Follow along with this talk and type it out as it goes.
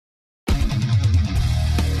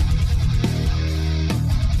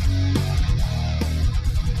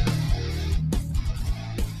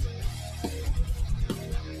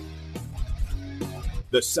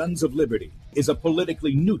The Sons of Liberty is a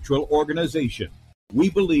politically neutral organization. We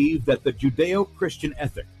believe that the Judeo-Christian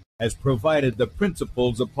ethic has provided the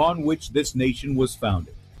principles upon which this nation was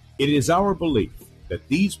founded. It is our belief that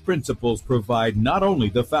these principles provide not only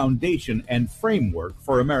the foundation and framework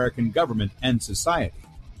for American government and society,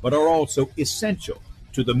 but are also essential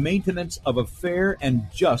to the maintenance of a fair and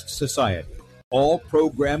just society. All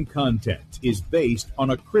program content is based on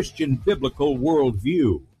a Christian biblical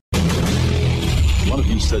worldview. One of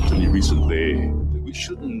you said to me recently that we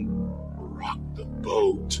shouldn't rock the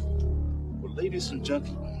boat. Well, ladies and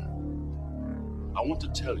gentlemen, I want to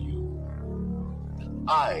tell you that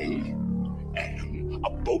I am a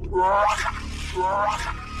boat rocker.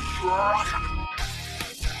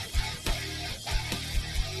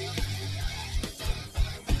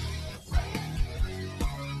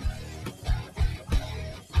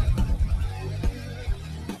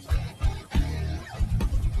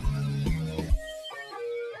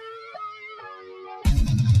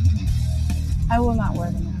 I will not wear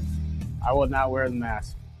the mask. I will not wear the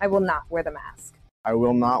mask. I will not wear the mask. I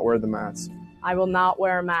will not wear the mask. I will not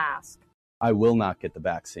wear a mask. I will not get the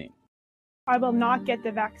vaccine. I will not get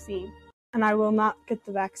the vaccine. And I will not get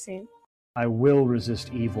the vaccine. I will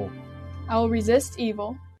resist evil. I will resist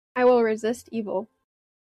evil. I will resist evil.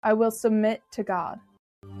 I will submit to God.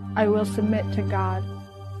 I will submit to God.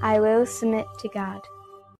 I will submit to God.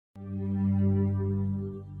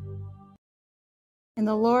 In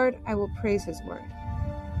the Lord I will praise his word.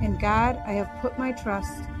 In God I have put my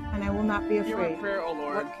trust, and I will not be afraid. Hear my prayer, O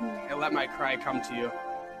Lord, and let my cry come to you.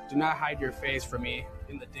 Do not hide your face from me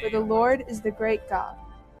in the day. For the Lord is the great God,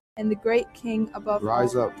 and the great King above all.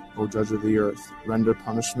 Rise up, O judge of the earth, render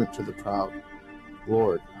punishment to the proud.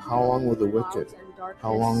 Lord, how long will the wicked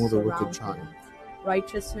triumph?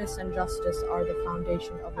 Righteousness and justice are the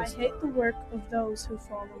foundation of his I hate the work of those who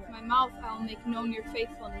fall away. With my mouth I will make known your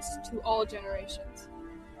faithfulness to all generations.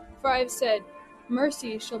 For I have said,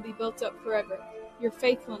 mercy shall be built up forever. Your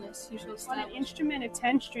faithfulness you shall establish. On an instrument of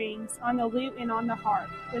 10 strings, on the lute and on the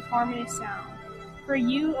harp, with harmonious sound. For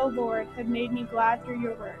you, O Lord, have made me glad through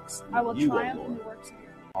your works. I will triumph in the works of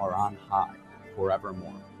your hands. Are on high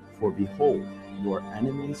forevermore. For behold, your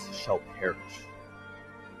enemies shall perish.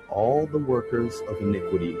 All the workers of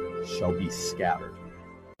iniquity shall be scattered.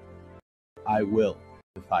 I will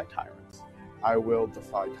defy tyrants. I will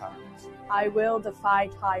defy tyrants. I will defy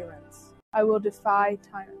tyrants. I will defy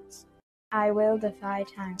tyrants. I will defy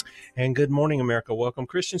tyrants. And good morning, America. Welcome,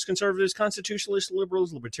 Christians, conservatives, constitutionalists,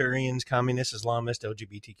 liberals, libertarians, communists, Islamists,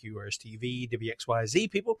 LGBTQ, RSTV,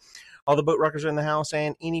 WXYZ people, all the boat rockers are in the house,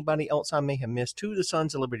 and anybody else I may have missed, to the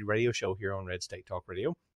Sons of Liberty radio show here on Red State Talk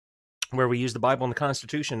Radio, where we use the Bible and the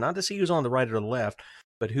Constitution not to see who's on the right or the left,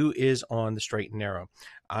 but who is on the straight and narrow.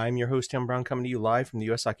 I'm your host, Tim Brown, coming to you live from the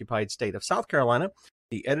U.S.-occupied state of South Carolina,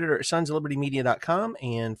 the editor at sonsoflibertymedia.com,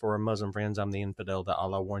 and for our Muslim friends, I'm the infidel that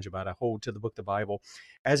Allah warns you about. I hold to the book, the Bible,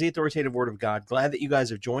 as the authoritative word of God. Glad that you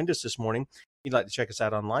guys have joined us this morning. If you'd like to check us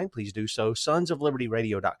out online, please do so.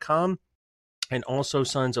 sonsoflibertyradio.com and also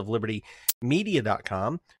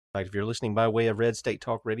sonsoflibertymedia.com. In fact, if you're listening by way of Red State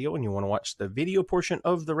Talk Radio and you want to watch the video portion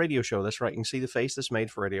of the radio show, that's right, you can see the face that's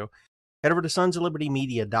made for radio, head over to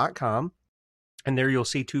sonsoflibertymedia.com, and there you'll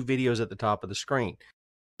see 2 videos at the top of the screen.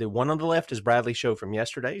 The one on the left is Bradley's show from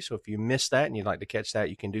yesterday, so if you missed that and you'd like to catch that,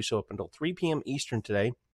 you can do so up until 3 p.m. Eastern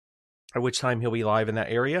today, at which time he'll be live in that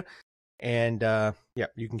area, and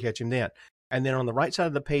you can catch him then. And then on the right side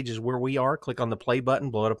of the page is where we are. Click on the play button,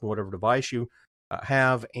 blow it up on whatever device you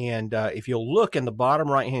have, and if you'll look in the bottom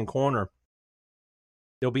right-hand corner,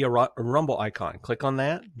 there'll be a Rumble icon. Click on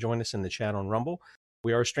that. Join us in the chat on Rumble.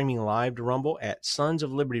 We are streaming live to Rumble at Sons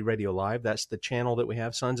of Liberty Radio Live. That's the channel that we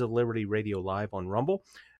have, Sons of Liberty Radio Live on Rumble.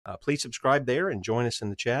 Please subscribe there and join us in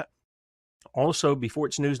the chat. Also,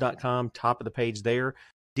 beforeitsnews.com, top of the page there.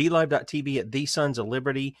 DLive.tv at The Sons of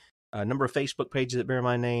Liberty. A number of Facebook pages that bear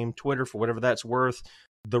my name. Twitter, for whatever that's worth.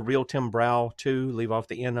 The Real Tim Brow 2. Leave off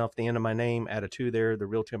the end of my name. Add a 2 there. The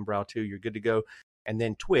Real Tim Brow 2. You're good to go. And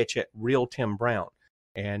then Twitch at Real Tim Brown.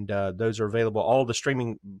 And those are available, all the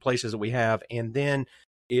streaming places that we have. And then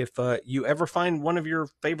if you ever find one of your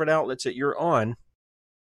favorite outlets that you're on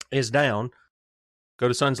is down, go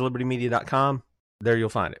to sonsoflibertymedia.com. There you'll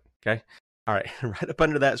find it. Okay. All right. Right up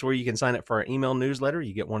under that's where you can sign up for our email newsletter.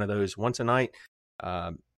 You get one of those once a night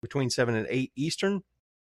between 7 and 8 Eastern.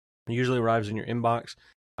 It usually arrives in your inbox.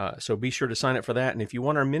 So be sure to sign up for that. And if you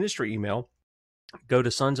want our ministry email, go to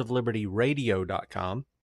sonsoflibertyradio.com.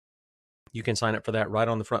 You can sign up for that right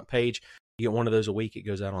on the front page. You get one of those a week. It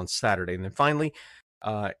goes out on Saturday. And then finally,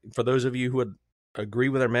 for those of you who would agree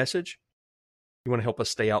with our message, you want to help us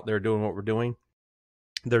stay out there doing what we're doing,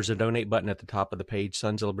 There's a donate button at the top of the page,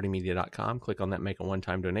 sonsoflibertymedia.com. Click on that, make a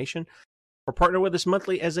one-time donation, or partner with us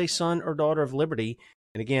monthly as a son or daughter of liberty.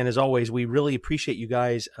 And again, as always, we really appreciate you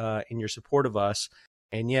guys and your support of us.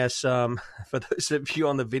 And yes, for those of you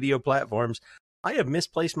on the video platforms, I have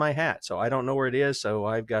misplaced my hat, so I don't know where it is. So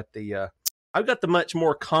I've got the much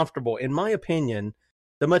more comfortable, in my opinion,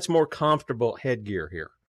 the much more comfortable headgear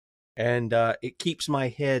here. And it keeps my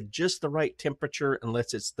head just the right temperature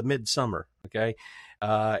unless it's the midsummer. Okay.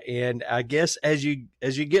 And I guess as you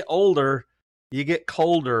get older, you get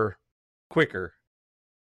colder quicker.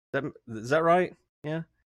 Is that right? Yeah.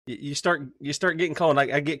 You start getting cold.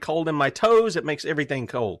 I get cold in my toes. It makes everything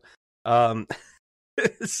cold.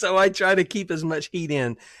 So I try to keep as much heat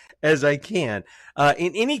in as I can.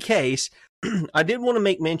 In any case, I did want to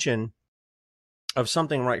make mention of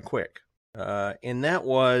something right quick. And that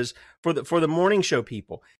was for the morning show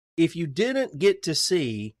people. If you didn't get to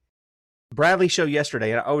see Bradley's show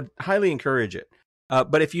yesterday, and I would highly encourage it.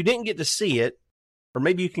 But if you didn't get to see it, or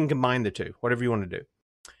maybe you can combine the two, whatever you want to do.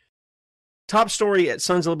 Top story at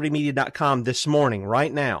sonsoflibertymedia.com this morning,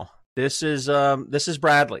 right now. This is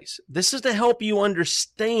Bradley's. This is to help you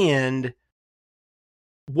understand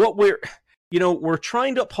what we're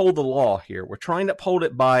trying to uphold the law here. We're trying to uphold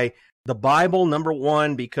it by the Bible, number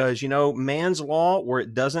one, because, man's law, where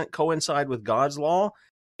it doesn't coincide with God's law,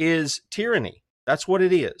 is tyranny. That's what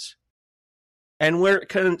it is. And where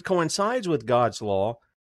it coincides with God's law,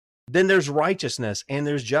 then there's righteousness and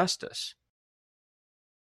there's justice.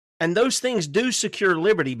 And those things do secure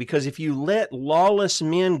liberty, because if you let lawless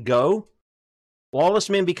men go, lawless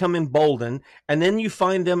men become emboldened, and then you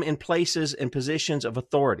find them in places and positions of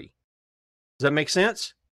authority. Does that make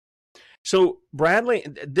sense? So, Bradley,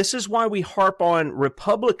 this is why we harp on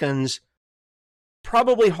Republicans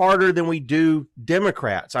probably harder than we do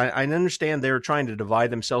Democrats. I understand they're trying to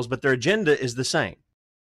divide themselves, but their agenda is the same.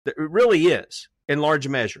 It really is, in large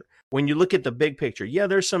measure. When you look at the big picture, yeah,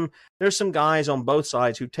 there's some guys on both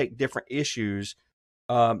sides who take different issues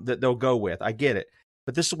that they'll go with. I get it.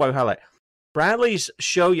 But this is why we highlight Bradley's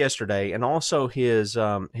show yesterday, and also his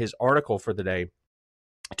article for the day,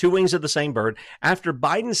 Two Wings of the Same Bird. After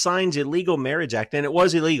Biden signs illegal marriage act, and it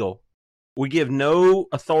was illegal, we give no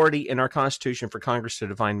authority in our Constitution for Congress to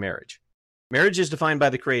define marriage. Marriage is defined by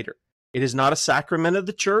the Creator. It is not a sacrament of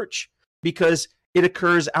the church, because it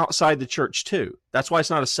occurs outside the church too. That's why it's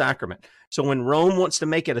not a sacrament. So when Rome wants to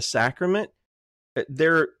make it a sacrament,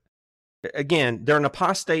 they're an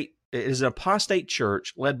apostate. It is an apostate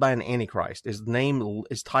church led by an antichrist. His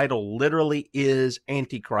title literally is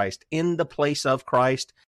Antichrist, in the place of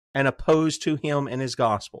Christ and opposed to him and his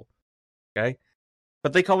gospel. Okay?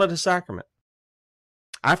 But they call it a sacrament.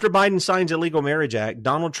 After Biden signs illegal marriage act,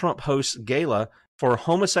 Donald Trump hosts gala for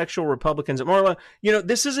homosexual Republicans at Mar-a-Lago.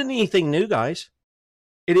 This isn't anything new, guys.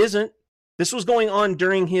 It isn't. This was going on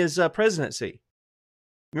during his presidency.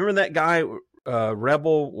 Remember that guy,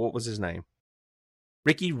 Rebel? What was his name?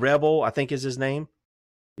 Ricky Rebel, I think is his name.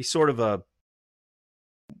 He's sort of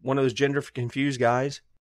one of those gender confused guys.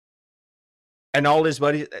 And all his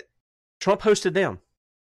buddies. Trump hosted them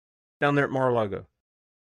down there at Mar-a-Lago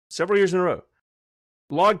several years in a row.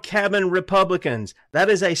 Log Cabin Republicans. That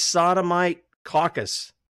is a sodomite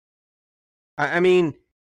caucus. I mean,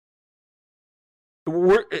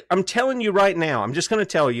 I'm telling you right now, I'm just going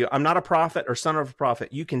to tell you, I'm not a prophet or son of a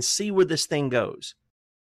prophet. You can see where this thing goes.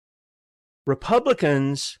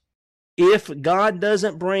 Republicans, if God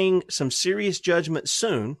doesn't bring some serious judgment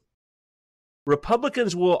soon,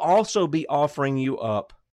 Republicans will also be offering you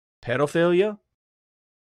up pedophilia,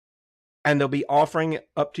 and they'll be offering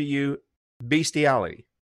up to you bestiality.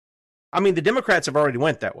 I mean, the Democrats have already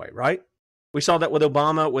went that way, right? We saw that with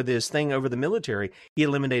Obama, with his thing over the military. He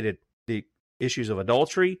eliminated the issues of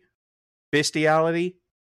adultery, bestiality,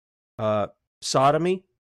 sodomy.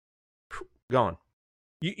 Gone.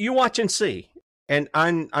 You watch and see. And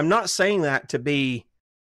I'm not saying that to be,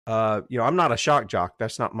 I'm not a shock jock.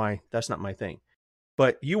 That's not my thing.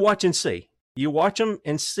 But you watch and see. You watch them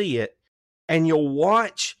and see it, and you'll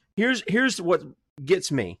watch. Here's what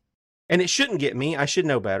gets me, and it shouldn't get me. I should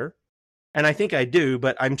know better, and I think I do.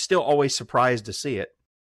 But I'm still always surprised to see it.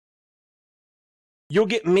 You'll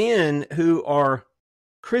get men who are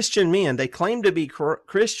Christian men. They claim to be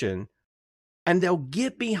Christian, and they'll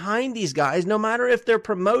get behind these guys no matter if they're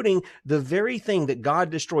promoting the very thing that God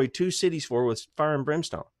destroyed 2 cities for with fire and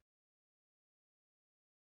brimstone.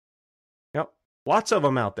 Yep, lots of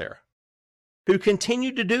them out there who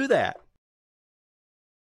continue to do that.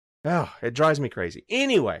 Oh, it drives me crazy.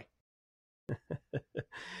 Anyway,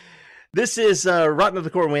 this is Rotten to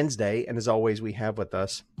the Core Wednesday, and as always, we have with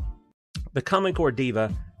us the Common Core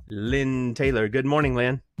Diva, Lynn Taylor. Good morning,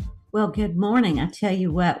 Lynn. Well, good morning. I tell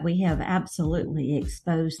you what, we have absolutely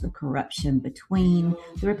exposed the corruption between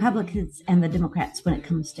the Republicans and the Democrats when it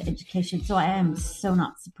comes to education. So I am so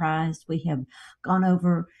not surprised. We have gone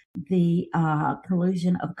over the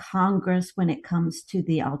collusion of Congress when it comes to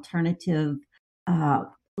the alternative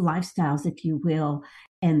lifestyles, if you will,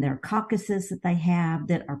 and their caucuses that they have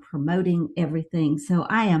that are promoting everything. So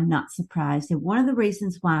I am not surprised. And one of the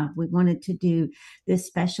reasons why we wanted to do this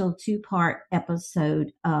special 2-part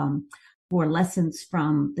episode for lessons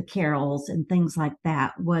from the carols and things like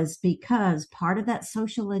that was because part of that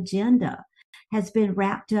social agenda has been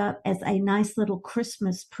wrapped up as a nice little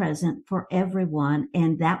Christmas present for everyone.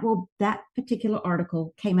 And that particular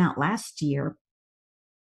article came out last year.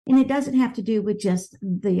 And it doesn't have to do with just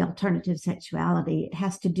the alternative sexuality. It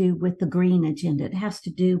has to do with the green agenda. It has to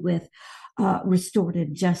do with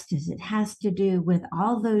restorative justice. It has to do with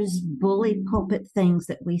all those bully pulpit things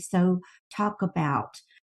that we so talk about.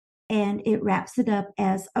 And it wraps it up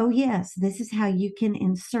as, oh, yes, this is how you can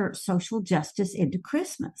insert social justice into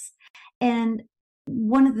Christmas. And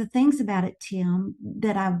one of the things about it, Tim,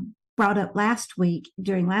 that I brought up last week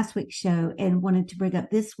during last week's show and wanted to bring up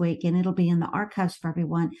this week, and it'll be in the archives for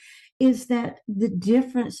everyone, is that the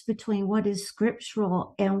difference between what is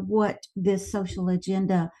scriptural and what this social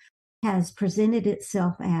agenda has presented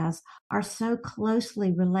itself as are so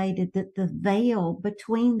closely related that the veil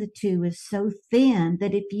between the two is so thin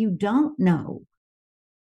that if you don't know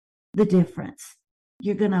the difference,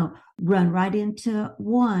 you're going to run right into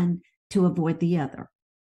one to avoid the other.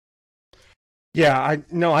 Yeah,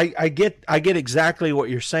 I get exactly what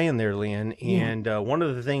you're saying there, Lynn. And one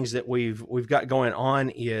of the things that we've got going on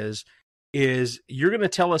is you're going to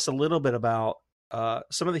tell us a little bit about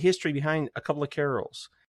some of the history behind a couple of carols.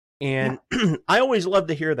 And I always love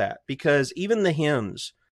to hear that because even the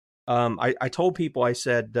hymns, I told people, I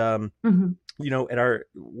said, you know, at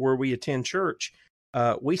where we attend church,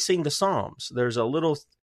 we sing the Psalms. There's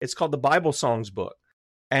it's called the Bible Songs book,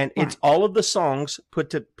 and it's all of the songs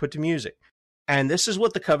put to music. And this is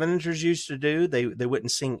what the Covenanters used to do. They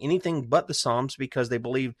wouldn't sing anything but the Psalms because they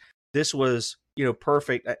believed this was, you know,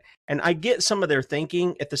 perfect. And I get some of their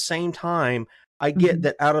thinking. At the same time, I get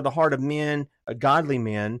that out of the heart of men, godly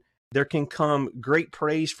men, there can come great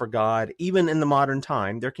praise for God, even in the modern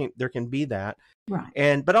time. There can be that.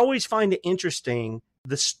 Right. But I always find it interesting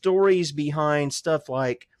the stories behind stuff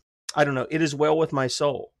like, I don't know, It Is Well With My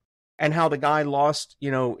Soul, and how the guy lost,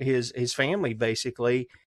 you know, his family basically.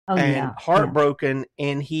 Heartbroken,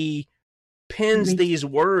 and he pens these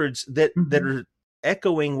words that are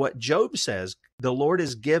echoing what Job says. The Lord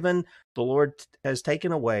is given, the Lord has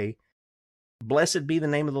taken away. Blessed be the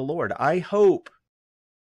name of the Lord. I hope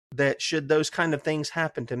that should those kind of things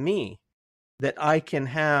happen to me, that I can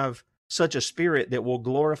have such a spirit that will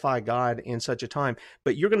glorify God in such a time.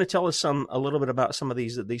 But you're going to tell us a little bit about some of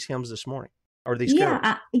these hymns this morning. Or these carols.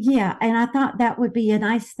 And I thought that would be a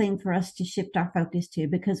nice thing for us to shift our focus to,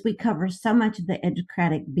 because we cover so much of the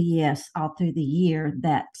educratic BS all through the year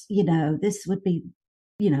that, you know, this would be,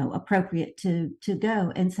 you know, appropriate to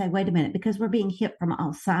go and say, wait a minute, because we're being hit from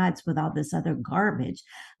all sides with all this other garbage.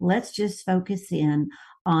 Let's just focus in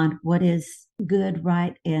on what is good,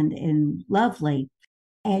 right, and lovely.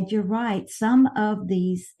 And you're right. Some of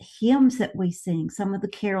these hymns that we sing, some of the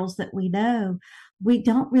carols that we know, we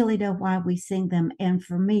don't really know why we sing them. And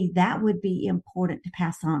for me, that would be important to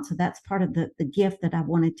pass on. So that's part of the gift that I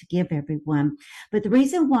wanted to give everyone. But the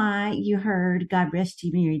reason why you heard God Rest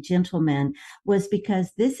Ye Merry Gentlemen was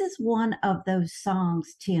because this is one of those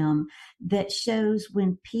songs, Tim, that shows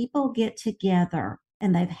when people get together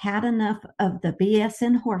and they've had enough of the BS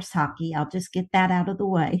and horse hockey. I'll just get that out of the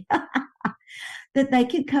way. That they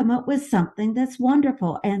can come up with something that's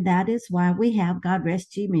wonderful. And that is why we have God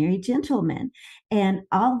Rest Ye Merry Gentlemen. And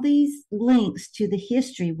all these links to the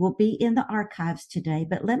history will be in the archives today.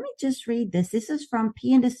 But let me just read this. This is from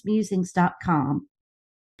pianistmusings.com.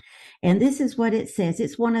 And this is what it says.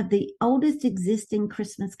 It's one of the oldest existing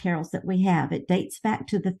Christmas carols that we have. It dates back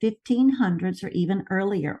to the 1500s or even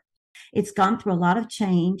earlier. It's gone through a lot of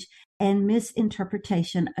change and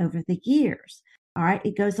misinterpretation over the years. All right,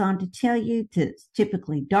 it goes on to tell you it's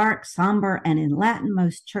typically dark, somber, and in Latin,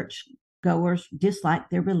 most churchgoers dislike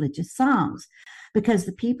their religious songs. Because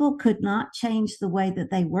the people could not change the way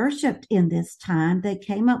that they worshiped in this time, they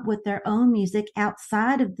came up with their own music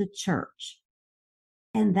outside of the church.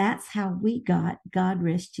 And that's how we got God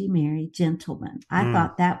Rest Ye Merry Gentlemen. I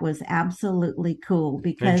thought that was absolutely cool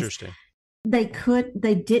because they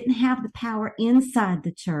didn't have the power inside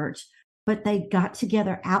the church, but they got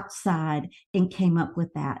together outside and came up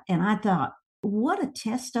with that. And I thought, what a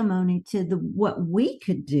testimony to what we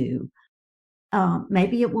could do.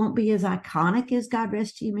 Maybe it won't be as iconic as God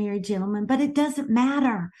Rest You Merry Gentlemen, but it doesn't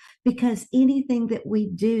matter, because anything that we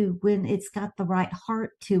do when it's got the right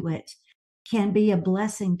heart to it can be a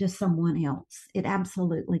blessing to someone else. It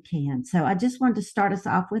absolutely can. So I just wanted to start us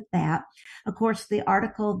off with that. Of course, the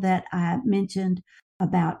article that I mentioned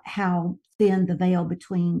about how thin the veil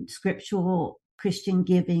between scriptural Christian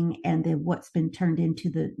giving and then what's been turned into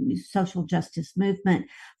the social justice movement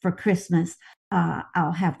for Christmas,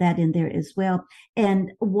 I'll have that in there as well.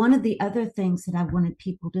 And one of the other things that I wanted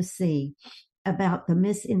people to see about the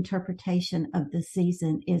misinterpretation of the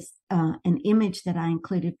season is an image that I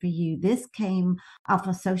included for you. This came off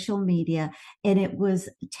of social media, and it was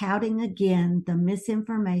touting again the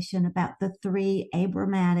misinformation about the 3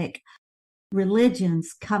 Abrahamic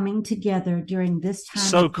religions coming together during this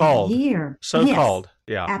time of the year. So-called,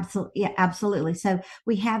 yeah. Absolutely. Yeah, absolutely. So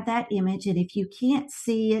we have that image, and if you can't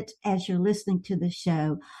see it as you're listening to the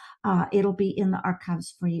show, it'll be in the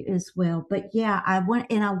archives for you as well. But yeah, I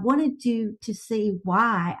wanted you to see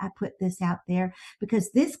why I put this out there,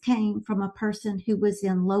 because this came from a person who was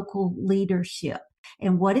in local leadership.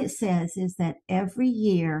 And what it says is that every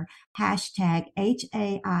year, hashtag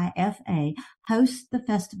HAIFA hosts the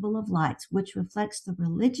Festival of Lights, which reflects the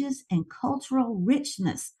religious and cultural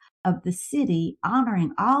richness of the city,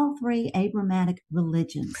 honoring all 3 Abrahamic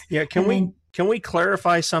religions. Yeah, can we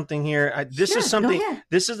clarify something here? This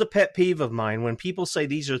is a pet peeve of mine when people say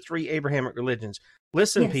these are 3 Abrahamic religions.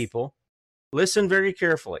 Listen, people, listen very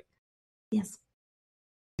carefully. Yes.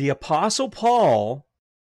 The Apostle Paul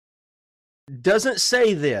doesn't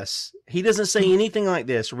say this. He doesn't say anything like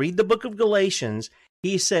this. Read the book of Galatians.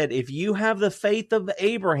 He said, if you have the faith of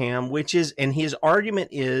Abraham, which is, and his argument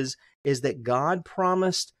is that God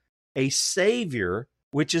promised a Savior,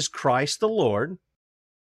 which is Christ the Lord.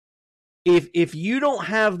 If you don't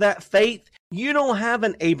have that faith, you don't have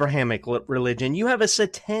an Abrahamic religion. You have a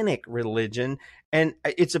satanic religion, and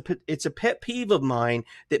it's a pet peeve of mine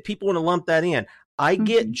that people want to lump that in. I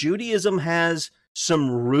get Judaism has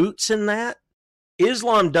some roots in that.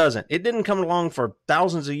 Islam doesn't. It didn't come along for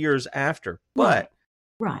thousands of years after. But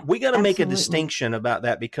we got to make a distinction about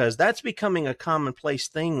that, because that's becoming a commonplace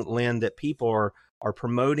thing, Lynn, that people are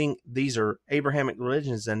promoting these are Abrahamic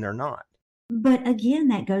religions, and they're not. But again,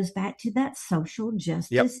 that goes back to that social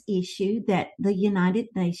justice issue that the United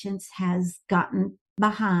Nations has gotten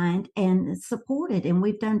behind and supported. And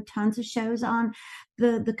we've done tons of shows on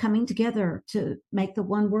the coming together to make the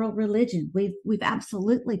one world religion. We've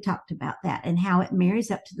absolutely talked about that and how it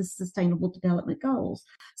marries up to the Sustainable Development Goals.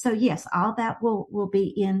 So yes, all that will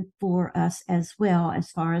be in for us as well,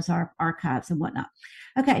 as far as our archives and whatnot.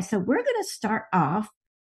 Okay, so we're going to start off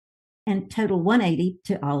and total 180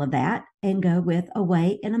 to all of that and go with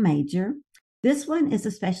Away in a Manger. This one is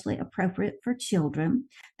especially appropriate for children.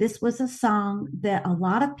 This was a song that a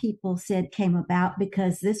lot of people said came about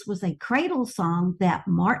because this was a cradle song that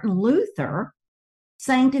Martin Luther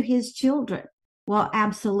sang to his children. Well,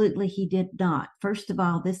 absolutely he did not. First of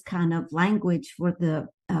all, this kind of language for the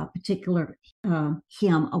particular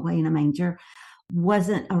hymn, Away in a Manger,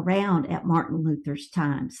 wasn't around at Martin Luther's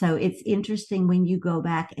time. So it's interesting when you go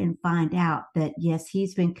back and find out that, yes,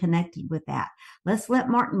 he's been connected with that. Let's let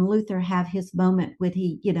Martin Luther have his moment when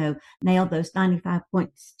he, nailed those 95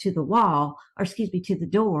 points to the wall, or to the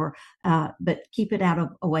door, but keep it out of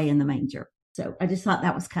Away in the Manger. So I just thought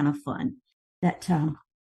that was kind of fun that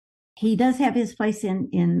he does have his place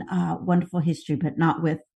in wonderful history, but not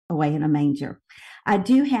with Away in a Manger. I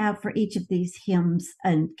do have for each of these hymns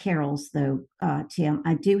and carols, though, Tim,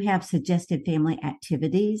 I do have suggested family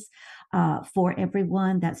activities for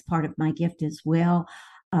everyone. That's part of my gift as well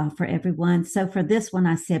for everyone. So for this one,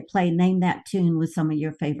 I said, name that tune with some of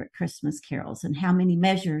your favorite Christmas carols. And how many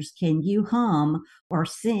measures can you hum or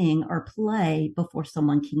sing or play before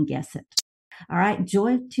someone can guess it? All right,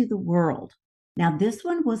 Joy to the World. Now, this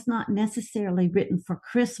one was not necessarily written for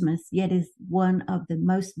Christmas, yet is one of the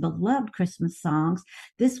most beloved Christmas songs.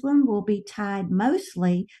 This one will be tied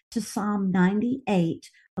mostly to Psalm 98,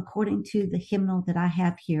 according to the hymnal that I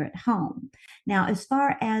have here at home. Now, as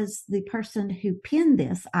far as the person who penned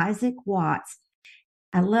this, Isaac Watts,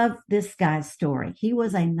 I love this guy's story. He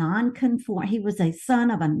was a son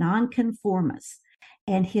of a nonconformist,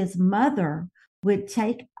 and his mother would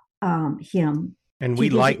take him. And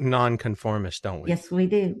we like nonconformists, don't we? Yes, we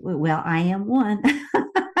do. Well, I am one.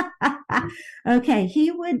 Okay,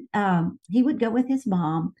 he would go with his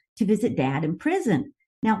mom to visit Dad in prison.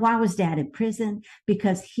 Now, why was Dad in prison?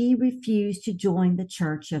 Because he refused to join the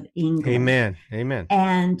Church of England. Amen. Amen.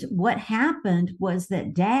 And what happened was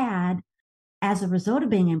that Dad as a result of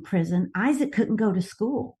being in prison, Isaac couldn't go to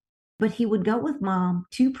school, but he would go with mom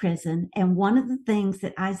to prison. And one of the things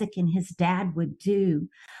that Isaac and his dad would do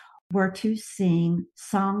were to sing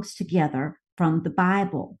songs together from the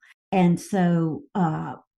Bible. And so,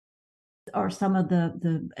 or some of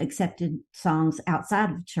the accepted songs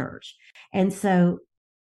outside of church. And so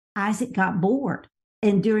Isaac got bored.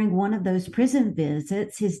 And during one of those prison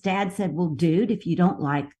visits, his dad said, well, dude, if you don't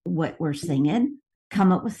like what we're singing,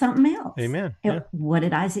 come up with something else. Amen. And what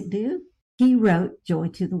did Isaac do? He wrote Joy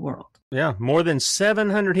to the World. Yeah, more than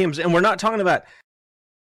 700 hymns. And we're not talking about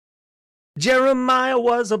Jeremiah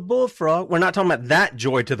was a bullfrog. We're not talking about that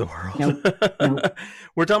Joy to the World. Nope.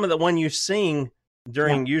 We're talking about the one you sing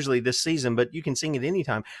during usually this season, but you can sing it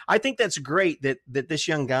anytime. I think that's great that this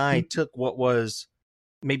young guy took what was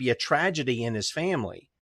maybe a tragedy in his family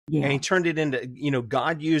and he turned it into,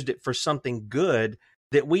 God used it for something good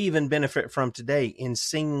that we even benefit from today in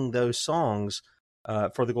singing those songs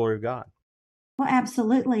for the glory of God. Well,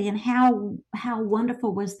 absolutely. And how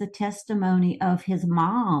wonderful was the testimony of his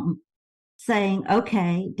mom saying,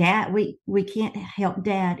 okay, Dad, we can't help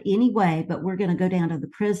Dad anyway, but we're going to go down to the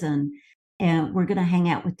prison and we're going to hang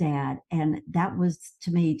out with Dad. And that was,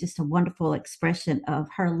 to me, just a wonderful expression of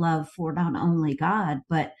her love for not only God,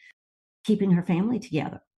 but keeping her family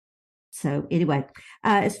together. So anyway,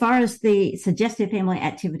 as far as the suggested family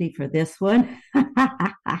activity for this one,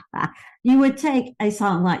 you would take a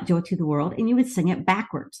song like Joy to the World and you would sing it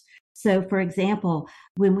backwards. So, for example,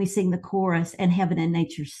 when we sing the chorus and heaven and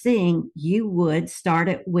nature sing, you would start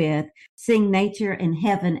it with sing nature and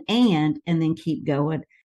heaven and then keep going.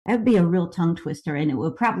 That would be a real tongue twister, and it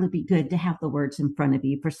would probably be good to have the words in front of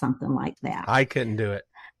you for something like that. I couldn't do it.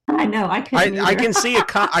 I know, I couldn't. I can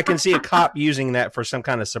see a cop using that for some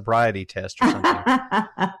kind of sobriety test or something.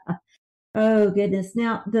 Oh goodness!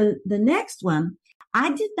 Now the next one,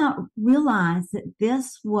 I did not realize that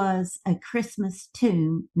this was a Christmas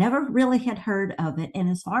tune. Never really had heard of it, and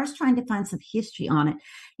as far as trying to find some history on it,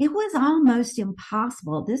 it was almost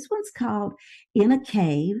impossible. This one's called "In a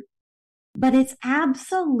Cave." But it's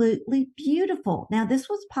absolutely beautiful. Now, this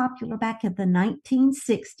was popular back in the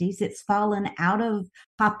 1960s. It's fallen out of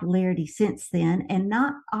popularity since then, and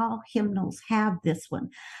not all hymnals have this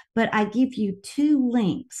one. But I give you two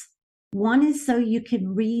links. One is so you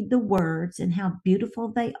can read the words and how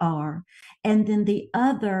beautiful they are. And then the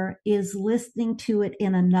other is listening to it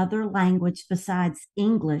in another language besides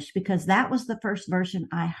English, because that was the first version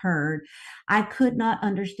I heard. I could not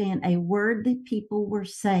understand a word that people were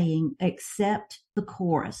saying except the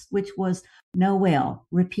chorus, which was Noel,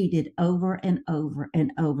 repeated over and over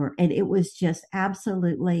and over. And it was just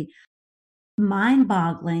absolutely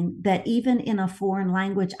mind-boggling that even in a foreign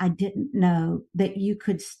language I didn't know that you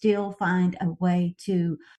could still find a way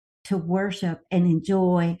to worship and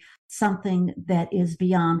enjoy something that is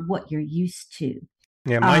beyond what you're used to.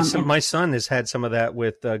 Yeah, my son has had some of that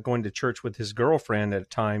with going to church with his girlfriend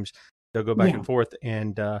at times. They'll go back and forth,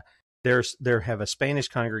 and they have a Spanish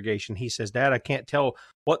congregation. He says, Dad, I can't tell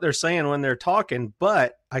what they're saying when they're talking,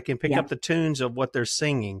 but I can pick up the tunes of what they're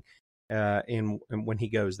singing when he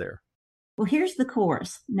goes there. Well, here's the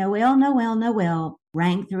chorus. Noel, Noel, Noel,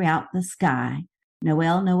 rang throughout the sky.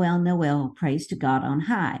 Noel, Noel, Noel, praise to God on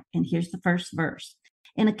high. And here's the first verse.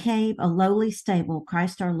 In a cave, a lowly stable,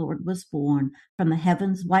 Christ our Lord was born. From the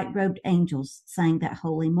heavens, white-robed angels sang that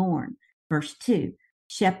holy morn. Verse 2.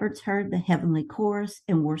 Shepherds heard the heavenly chorus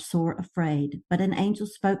and were sore afraid. But an angel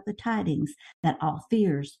spoke the tidings that all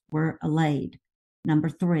fears were allayed. Number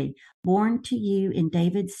 3, born to you in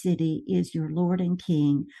David's city is your Lord and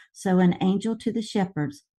King. So an angel to the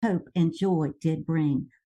shepherds hope and joy did bring.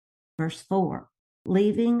 Verse 4,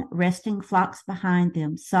 leaving resting flocks behind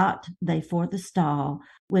them, sought they for the stall,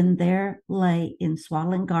 when there lay in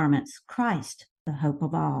swaddling garments Christ, the hope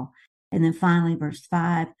of all. And then finally, verse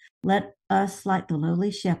 5, let us, like the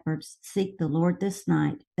lowly shepherds, seek the Lord this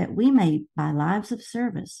night, that we may, by lives of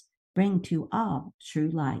service, bring to all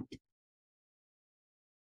true light.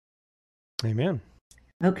 Amen.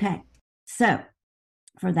 Okay, so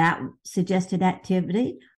for that suggested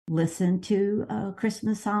activity, listen to a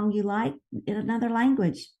Christmas song you like in another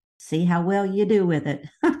language. See how well you do with it.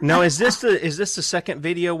 Now, is this the second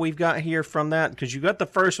video we've got here from that? Because you got the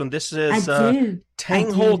first one. This is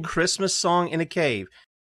Tanghole Christmas Song in a Cave.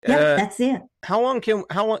 Yep, that's it. How long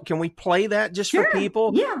can we play that just for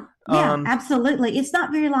people? Yeah, absolutely. It's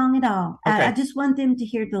not very long at all. Okay. I just want them to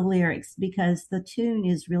hear the lyrics because the tune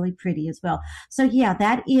is really pretty as well. So yeah,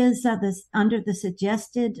 that is under the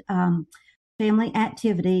suggested family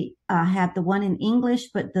activity. I have the one in English,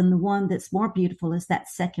 but then the one that's more beautiful is that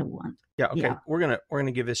second one. Yeah. Okay. Yeah. We're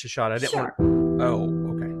gonna give this a shot. I didn't want. Oh,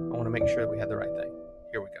 okay. I want to to make sure that we have the right thing.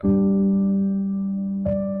 Here we go.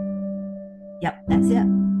 Yep, that's it.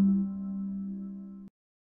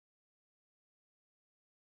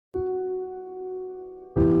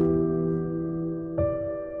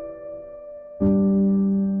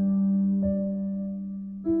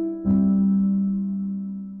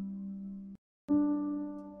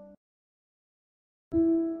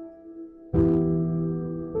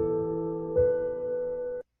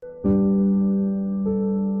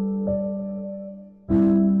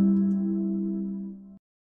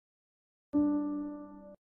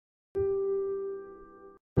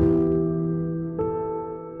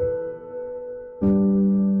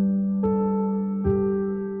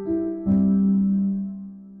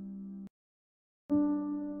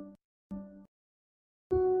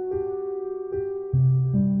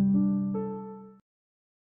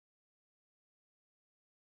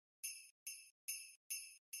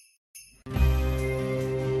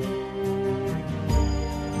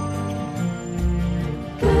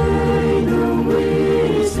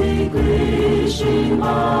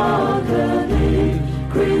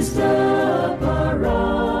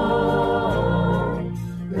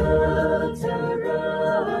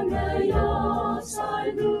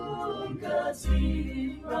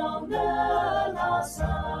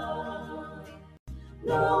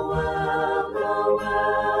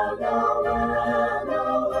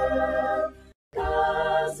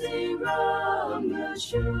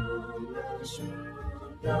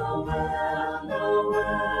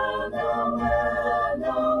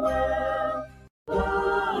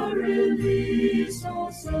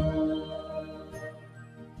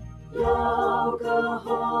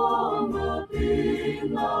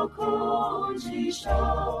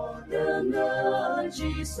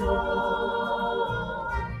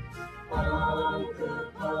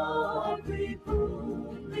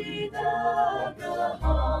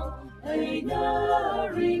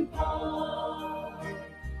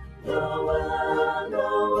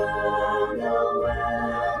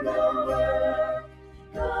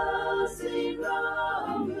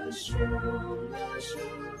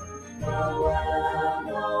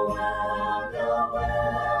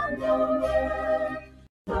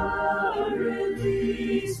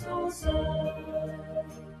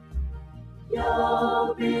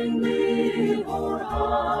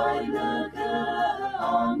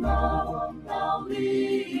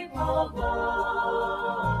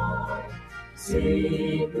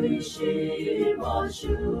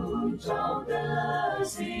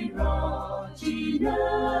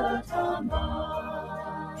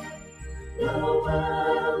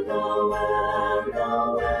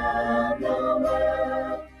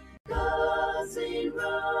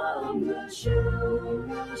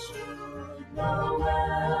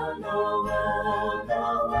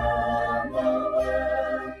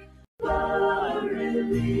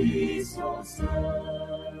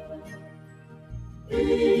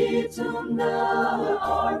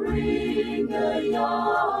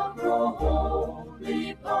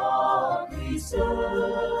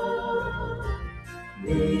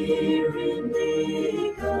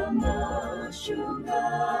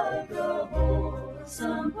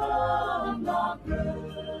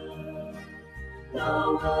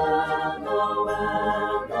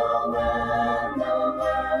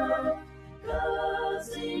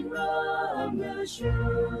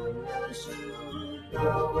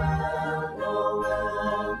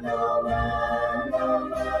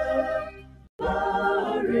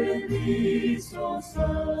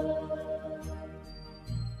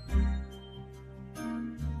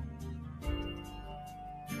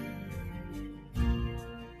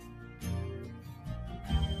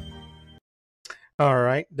 All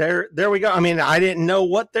right, there we go. I mean, I didn't know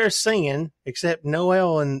what they're singing except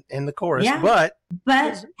Noel and the chorus, Yeah, but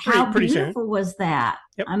how pretty soon. beautiful was that?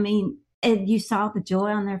 Yep. I mean, and you saw the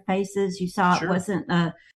joy on their faces. You saw Sure. it wasn't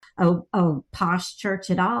a posh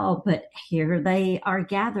church at all, but here they are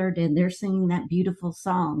gathered and they're singing that beautiful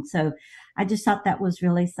song. So I just thought that was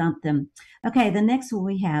really something. Okay, the next one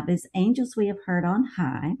we have is Angels We Have Heard on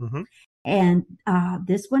High. Mm-hmm. And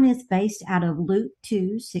this one is based out of Luke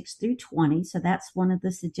 2, 6 through 20. So that's one of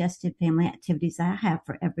the suggested family activities I have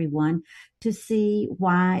for everyone to see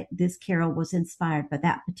why this carol was inspired by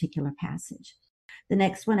that particular passage. The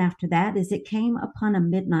next one after that is It Came Upon a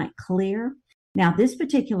Midnight Clear. Now, this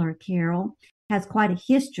particular carol has quite a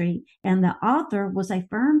history, and the author was a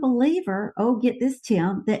firm believer, oh, get this,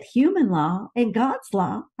 Tim, that human law and God's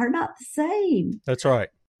law are not the same. That's right.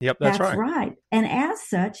 Yep, that's right. And as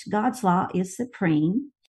such, God's law is supreme.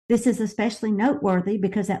 This is especially noteworthy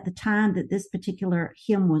because at the time that this particular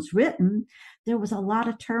hymn was written, there was a lot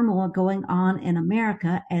of turmoil going on in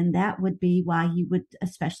America, and that would be why you would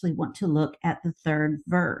especially want to look at the third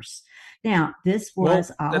verse. Now, this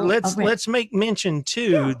was let's make mention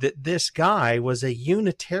too that this guy was a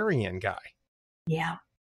Unitarian guy. Yeah,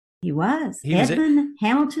 he was. Edmund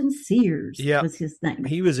Hamilton Sears was his name.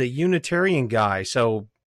 He was a Unitarian guy, so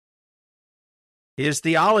his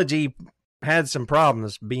theology had some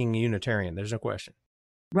problems being a Unitarian. There's no question.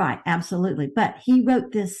 Right, absolutely. But he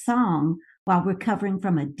wrote this song while recovering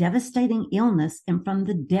from a devastating illness and from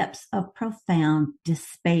the depths of profound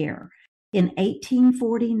despair. In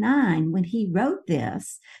 1849, when he wrote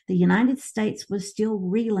this, the United States was still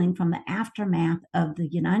reeling from the aftermath of the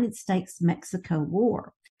United States-Mexico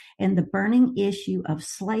War and the burning issue of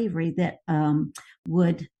slavery that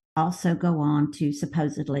would also go on to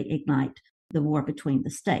supposedly ignite the war between the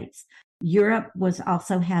states. Europe was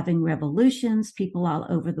also having revolutions. People all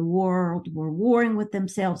over the world were warring with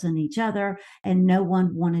themselves and each other, and no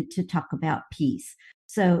one wanted to talk about peace.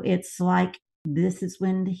 So it's like, this is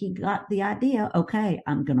when he got the idea, okay,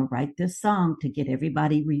 I'm going to write this song to get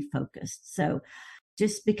everybody refocused. So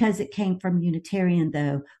just because it came from Unitarian,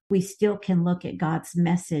 though, we still can look at God's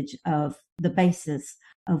message of the basis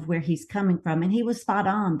of where he's coming from. And he was spot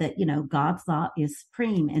on that, God's law is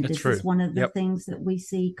supreme. And this is one of the things that we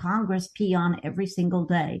see Congress pee on every single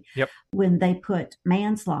day when they put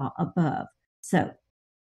man's law above. So,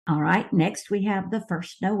 all right, next we have the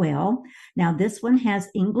first Noel. Now, this one has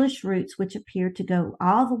English roots, which appear to go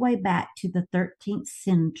all the way back to the 13th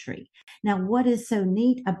century. Now, what is so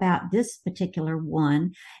neat about this particular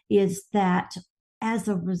one is that as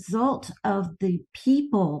a result of the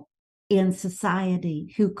people in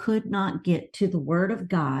society who could not get to the word of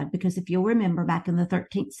God, because if you'll remember back in the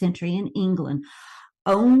 13th century in England,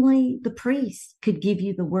 only the priest could give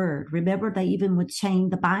you the word. Remember, they even would chain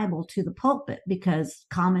the Bible to the pulpit because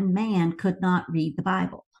common man could not read the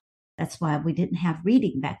Bible. That's why we didn't have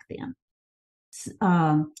reading back then.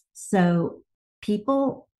 So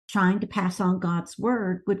people trying to pass on God's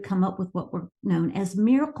word would come up with what were known as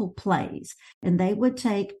miracle plays, and they would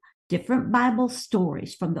take different Bible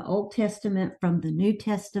stories from the Old Testament, from the New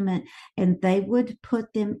Testament, and they would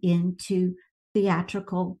put them into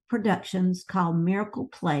theatrical productions called miracle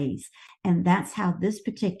plays. And that's how this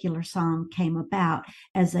particular song came about,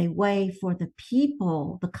 as a way for the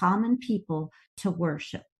people, the common people, to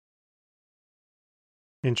worship.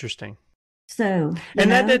 Interesting. So,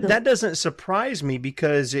 and that doesn't surprise me,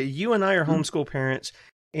 because you and I are homeschool parents.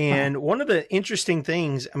 And one of the interesting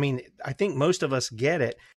things, I mean, I think most of us get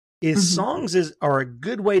it, is songs are a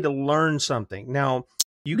good way to learn something. Now,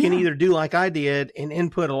 you can either do like I did and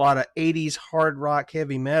input a lot of 80s hard rock,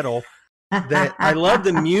 heavy metal. That I love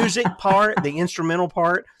the music part, the instrumental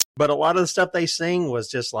part, but a lot of the stuff they sing was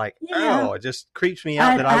just like, it just creeps me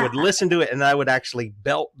out that I would listen to it and I would actually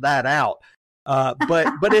belt that out.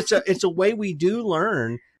 But it's a way we do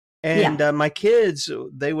learn. And my kids,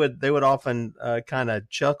 they would often kind of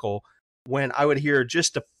chuckle when I would hear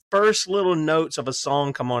just the first little notes of a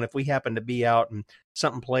song come on if we happened to be out and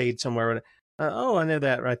something played somewhere. I know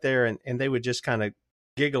that right there. And they would just kind of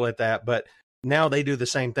giggle at that. But now they do the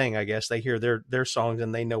same thing, I guess. They hear their songs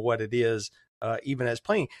and they know what it is, even as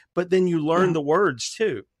playing. But then you learn the words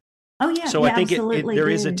too. Oh, yeah. So I think there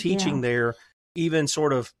is a teaching there, even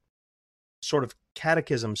sort of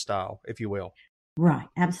catechism style, if you will. Right.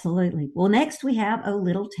 Absolutely. Well, next we have O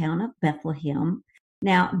Little Town of Bethlehem.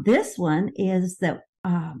 Now, this one is that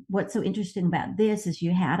what's so interesting about this is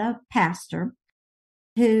you had a pastor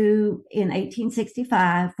who in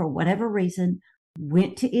 1865, for whatever reason,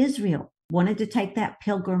 went to Israel, wanted to take that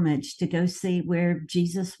pilgrimage to go see where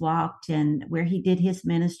Jesus walked and where he did his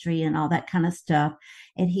ministry and all that kind of stuff.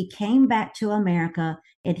 And he came back to America,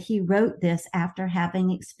 and he wrote this after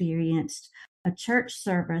having experienced a church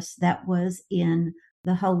service that was in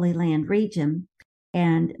the Holy Land region.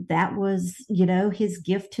 And that was, his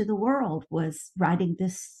gift to the world, was writing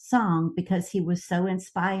this song, because he was so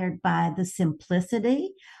inspired by the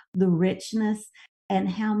simplicity, the richness,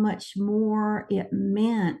 and how much more it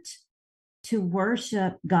meant to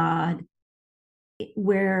worship God to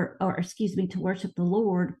worship the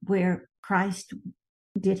Lord, where Christ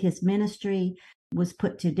did his ministry, was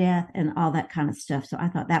put to death, and all that kind of stuff. So I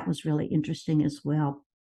thought that was really interesting as well.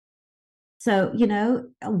 So,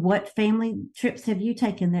 what family trips have you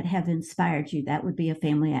taken that have inspired you? That would be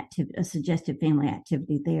a suggested family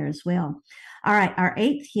activity there as well. All right. Our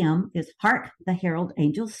 8th hymn is Hark the Herald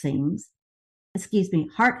Angels Sing.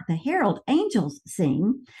 Hark the Herald Angels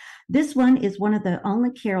Sing. This one is one of the only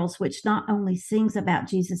carols which not only sings about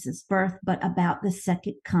Jesus's birth, but about the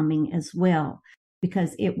second coming as well.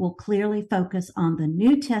 because it will clearly focus on the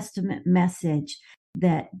New Testament message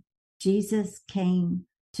that Jesus came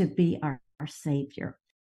to be our Savior.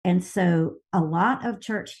 And so a lot of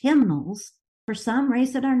church hymnals, for some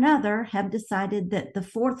reason or another, have decided that the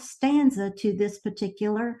fourth stanza to this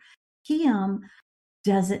particular hymn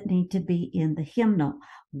doesn't need to be in the hymnal.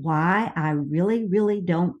 Why? I really, really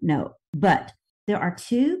don't know. But there are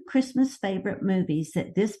two Christmas favorite movies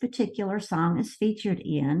that this particular song is featured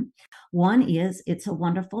in. One is It's a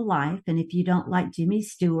Wonderful Life. And if you don't like Jimmy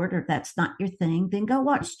Stewart, or if that's not your thing, then go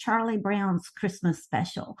watch Charlie Brown's Christmas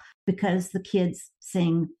special, because the kids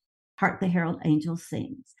sing Hark the Herald Angels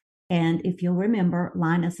Sings. And if you'll remember,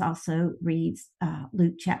 Linus also reads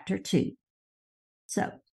Luke chapter 2.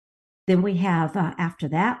 So then we have, after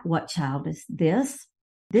that, What Child Is This?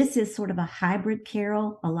 This is sort of a hybrid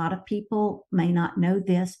carol. A lot of people may not know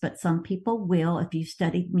this, but some people will, if you've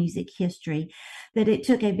studied music history, that it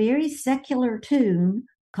took a very secular tune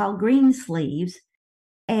called Greensleeves,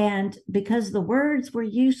 and because the words were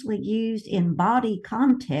usually used in body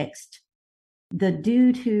context, the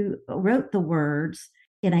dude who wrote the words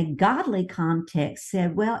in a godly context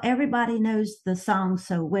said, well, everybody knows the song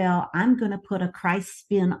so well, I'm going to put a Christ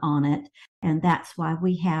spin on it. And that's why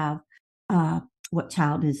we have What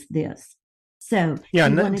Child Is This? So yeah,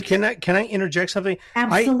 can I interject something?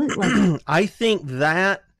 Absolutely. I think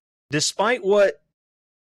that despite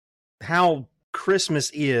how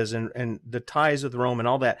Christmas is and the ties with Rome and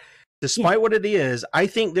all that, despite what it is, I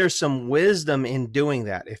think there's some wisdom in doing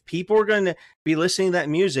that. If people are going to be listening to that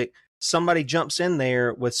music, somebody jumps in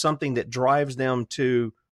there with something that drives them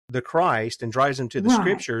to the Christ and drives them to the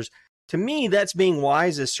scriptures. To me, that's being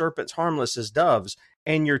wise as serpents, harmless as doves.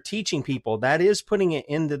 And you're teaching people, that is putting it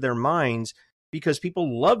into their minds, because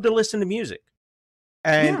people love to listen to music.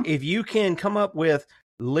 And if you can come up with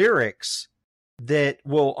lyrics that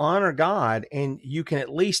will honor God, and you can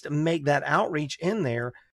at least make that outreach in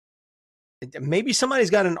there, maybe somebody's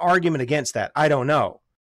got an argument against that. I don't know.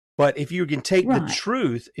 But if you can take the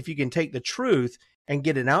truth, and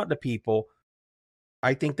get it out to people,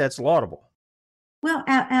 I think that's laudable. Well,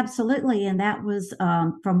 absolutely. And that was,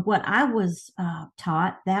 from what I was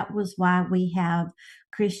taught, that was why we have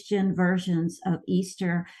Christian versions of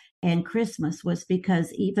Easter and Christmas, was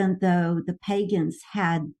because even though the pagans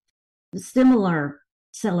had similar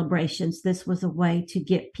celebrations, this was a way to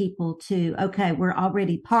get people to, okay, we're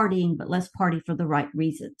already partying, but let's party for the right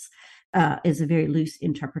reasons. Is a very loose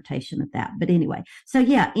interpretation of that. But anyway, so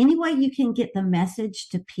yeah, any way you can get the message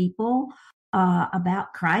to people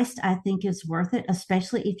about Christ, I think is worth it,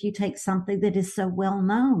 especially if you take something that is so well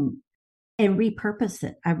known and repurpose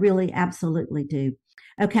it. I really absolutely do.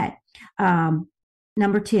 Okay.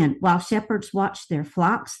 Number 10, While Shepherds Watch Their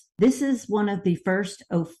Flocks. This is one of the first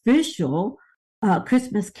official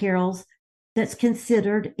Christmas carols that's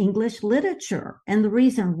considered English literature. And the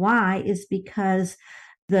reason why is because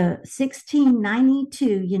the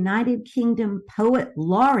 1692 United Kingdom Poet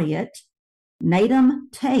Laureate, Needham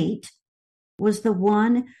Tate, was the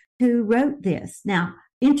one who wrote this. Now,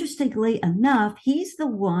 interestingly enough, he's the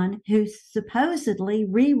one who supposedly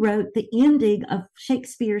rewrote the ending of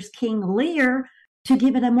Shakespeare's King Lear to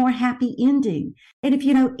give it a more happy ending. And if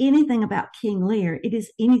you know anything about King Lear, it is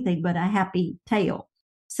anything but a happy tale.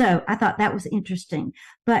 So I thought that was interesting.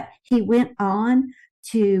 But he went on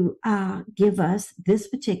to give us this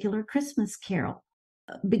particular Christmas carol.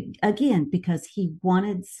 Again, because he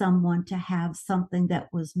wanted someone to have something that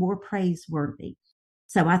was more praiseworthy.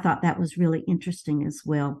 So I thought that was really interesting as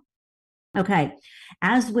well. Okay,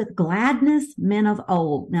 As with Gladness, Men of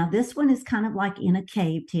Old. Now, this one is kind of like in a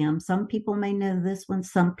cave, Tim. Some people may know this one,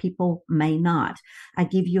 some people may not. I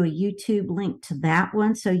give you a YouTube link to that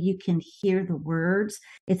one so you can hear the words.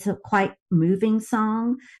 It's a quite moving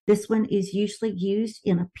song. This one is usually used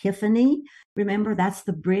in Epiphany. Remember, that's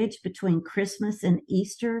the bridge between Christmas and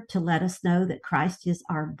Easter, to let us know that Christ is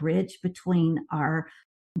our bridge between our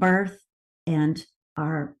birth and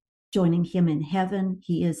our joining him in heaven.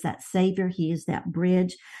 He is that Savior. He is that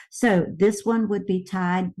bridge. So this one would be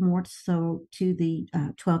tied more so to the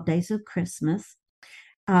 12 days of Christmas.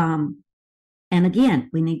 And again,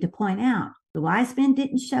 we need to point out, the wise men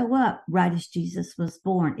didn't show up right as Jesus was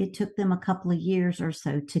born. It took them a couple of years or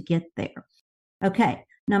so to get there. Okay,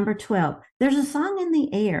 number 12. There's a song in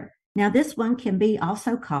the air. Now, this one can be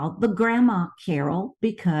also called the Grandma Carol,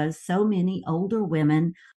 because so many older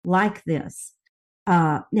women like this.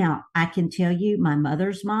 Now, I can tell you my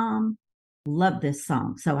mother's mom loved this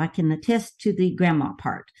song, so I can attest to the grandma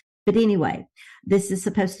part. But anyway, this is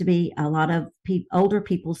supposed to be a lot of older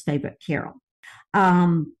people's favorite carol.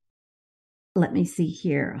 let me see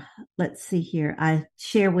here. Let's see here. I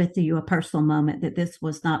share with you a personal moment that this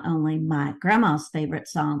was not only my grandma's favorite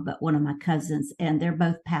song, but one of my cousins, and they're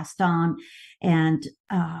both passed on. And,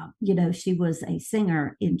 she was a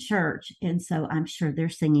singer in church. And so I'm sure they're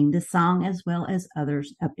singing this song as well as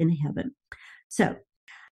others up in heaven. So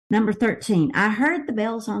number 13, I heard the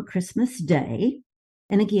bells on Christmas Day.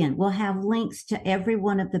 And again, we'll have links to every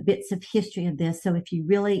one of the bits of history of this. So if you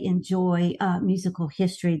really enjoy musical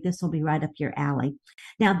history, this will be right up your alley.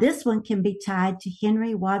 Now, this one can be tied to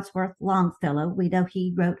Henry Wadsworth Longfellow. We know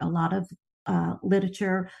he wrote a lot of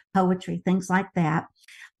literature, poetry, things like that.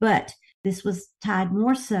 But this was tied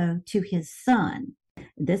more so to his son.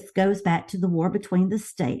 This goes back to the war between the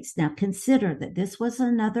states. Now, consider that this was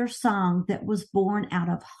another song that was born out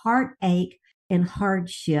of heartache and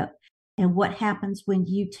hardship. And what happens when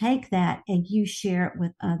you take that and you share it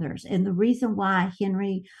with others. And the reason why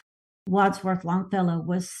Henry Wadsworth Longfellow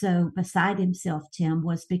was so beside himself, Tim,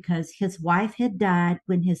 was because his wife had died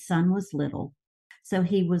when his son was little. So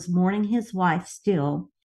he was mourning his wife still.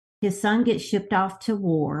 His son gets shipped off to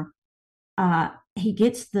war. He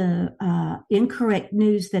gets the incorrect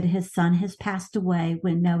news that his son has passed away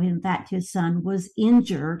when no, in fact, his son was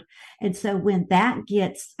injured. And so when that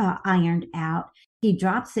gets ironed out, he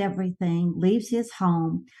drops everything, leaves his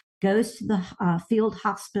home, goes to the field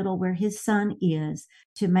hospital where his son is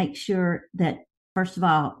to make sure that, first of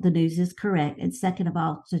all, the news is correct. And second of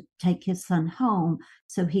all, to take his son home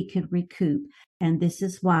so he could recoup. And this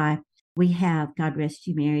is why we have God Rest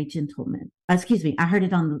You Merry Gentlemen. Excuse me, I heard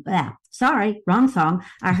it on the sorry, wrong song.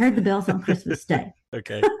 I heard the bells on Christmas Day.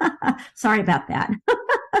 Okay. Sorry about that.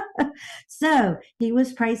 So he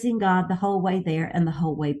was praising God the whole way there and the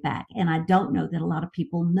whole way back. And I don't know that a lot of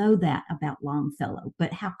people know that about Longfellow,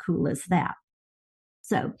 but how cool is that?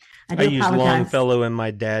 So I use Longfellow in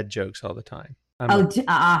my dad jokes all the time.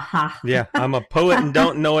 Yeah, I'm a poet and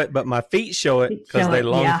don't know it, but my feet show it because they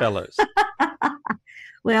Longfellows.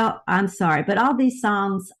 Well, I'm sorry, but all these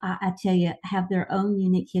songs, I tell you, have their own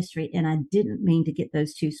unique history, and I didn't mean to get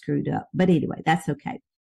those two screwed up. But anyway, that's okay.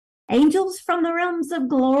 Angels from the Realms of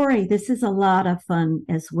Glory. This is a lot of fun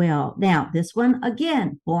as well. Now, this one,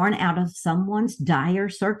 again, born out of someone's dire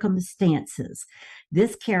circumstances.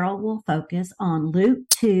 This carol will focus on Luke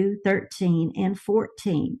 2:13 and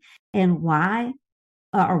 14. And why,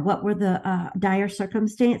 or what were the dire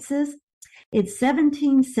circumstances? In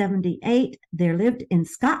 1778, there lived in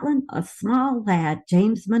Scotland a small lad,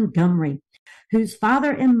 James Montgomery, whose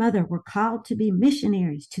father and mother were called to be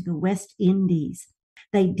missionaries to the West Indies.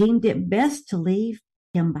 They deemed it best to leave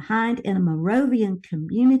him behind in a Moravian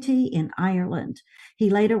community in Ireland. He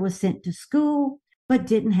later was sent to school, but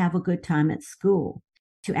didn't have a good time at school.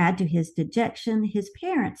 To add to his dejection, his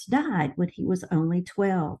parents died when he was only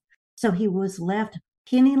 12. So he was left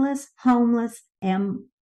penniless, homeless, and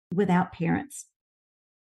without parents.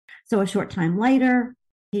 So a short time later,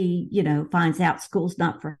 he, finds out school's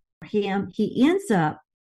not for him. He ends up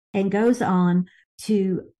and goes on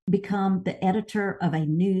to become the editor of a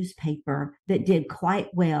newspaper that did quite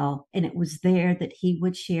well. And it was there that he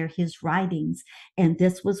would share his writings. And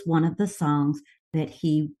this was one of the songs that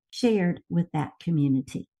he shared with that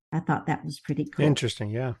community. I thought that was pretty cool. Interesting,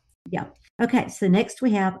 yeah. Yeah. Okay, so next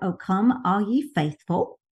we have O Come All Ye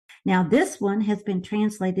Faithful. Now, this one has been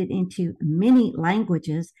translated into many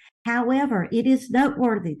languages. However, it is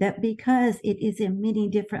noteworthy that because it is in many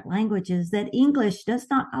different languages, that English does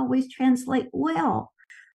not always translate well.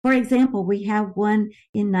 For example, we have one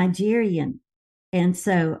in Nigerian. And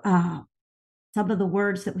so some of the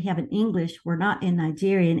words that we have in English were not in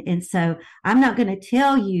Nigerian. And so I'm not going to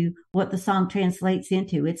tell you what the song translates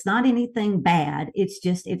into. It's not anything bad. It's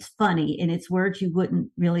funny. And it's words you wouldn't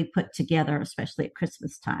really put together, especially at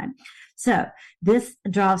Christmas time. So this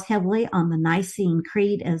draws heavily on the Nicene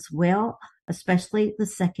Creed as well, especially the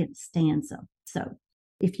second stanza. So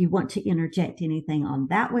if you want to interject anything on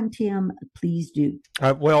that one, Tim, please do.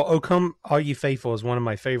 Well, O Come All Ye Faithful is one of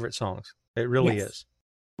my favorite songs. It really is.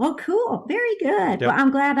 Oh, cool. Very good. Yep. Well, I'm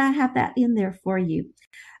glad I have that in there for you.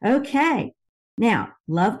 Okay. Now,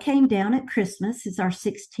 Love Came Down at Christmas is our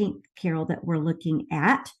 16th carol that we're looking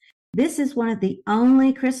at. This is one of the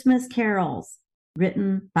only Christmas carols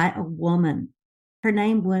written by a woman. Her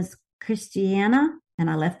name was Christiana, and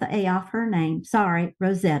I left the A off her name. Sorry,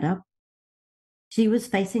 Rosetta. She was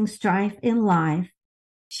facing strife in life.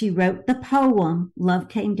 She wrote the poem, Love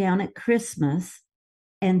Came Down at Christmas,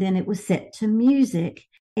 and then it was set to music.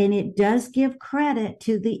 And it does give credit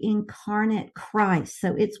to the incarnate Christ.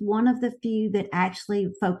 So it's one of the few that actually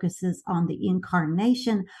focuses on the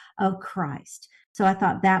incarnation of Christ. So I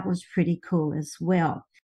thought that was pretty cool as well.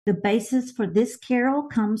 The basis for this carol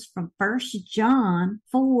comes from 1 John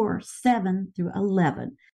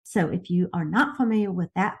 4:7-11. So if you are not familiar with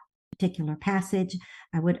that particular passage,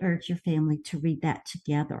 I would urge your family to read that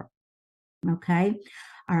together. Okay.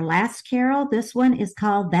 Our last carol, this one is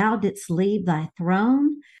called Thou Didst Leave Thy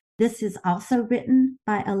Throne. This is also written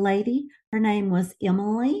by a lady. Her name was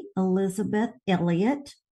Emily Elizabeth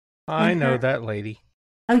Elliott. I know that lady.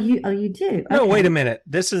 Oh, you do? No, Okay. wait a minute.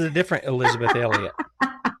 This is a different Elizabeth Elliott.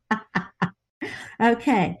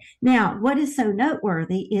 Okay. Now, what is so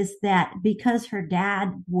noteworthy is that because her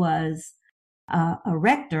dad was a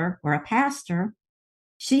rector or a pastor,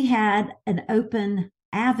 she had an open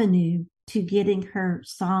avenue to getting her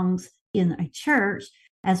songs in a church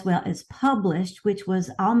as well as published, which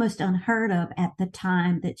was almost unheard of at the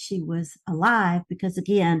time that she was alive, because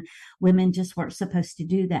again, women just weren't supposed to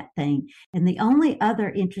do that thing. And the only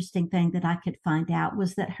other interesting thing that I could find out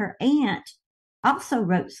was that her aunt also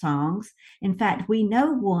wrote songs. In fact, we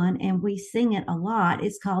know one and we sing it a lot.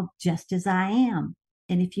 It's called Just As I Am.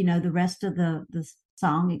 And if you know the rest of the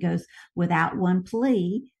song, it goes without one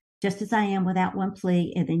plea, just as I am without one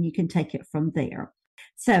plea, and then you can take it from there.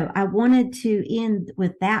 So I wanted to end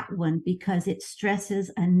with that one because it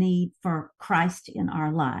stresses a need for Christ in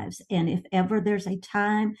our lives. And if ever there's a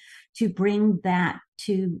time to bring that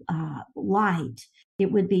to light,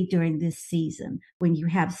 it would be during this season when you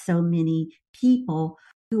have so many people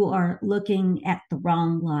who are looking at the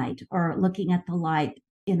wrong light or looking at the light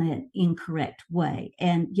in an incorrect way.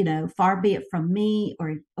 And, you know, far be it from me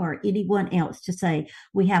or anyone else to say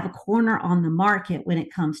we have a corner on the market when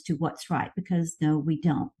it comes to what's right, because no, we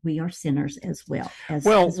don't. We are sinners as well.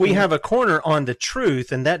 We have a corner on the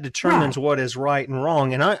truth, and that determines what is right and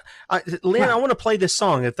wrong. And Lynn, I want to play this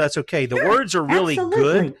song if that's okay. The words are really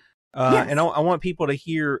good. Yes. And I want people to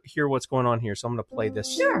hear what's going on here. So I'm going to play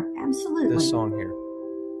this. Sure, absolutely. This song here.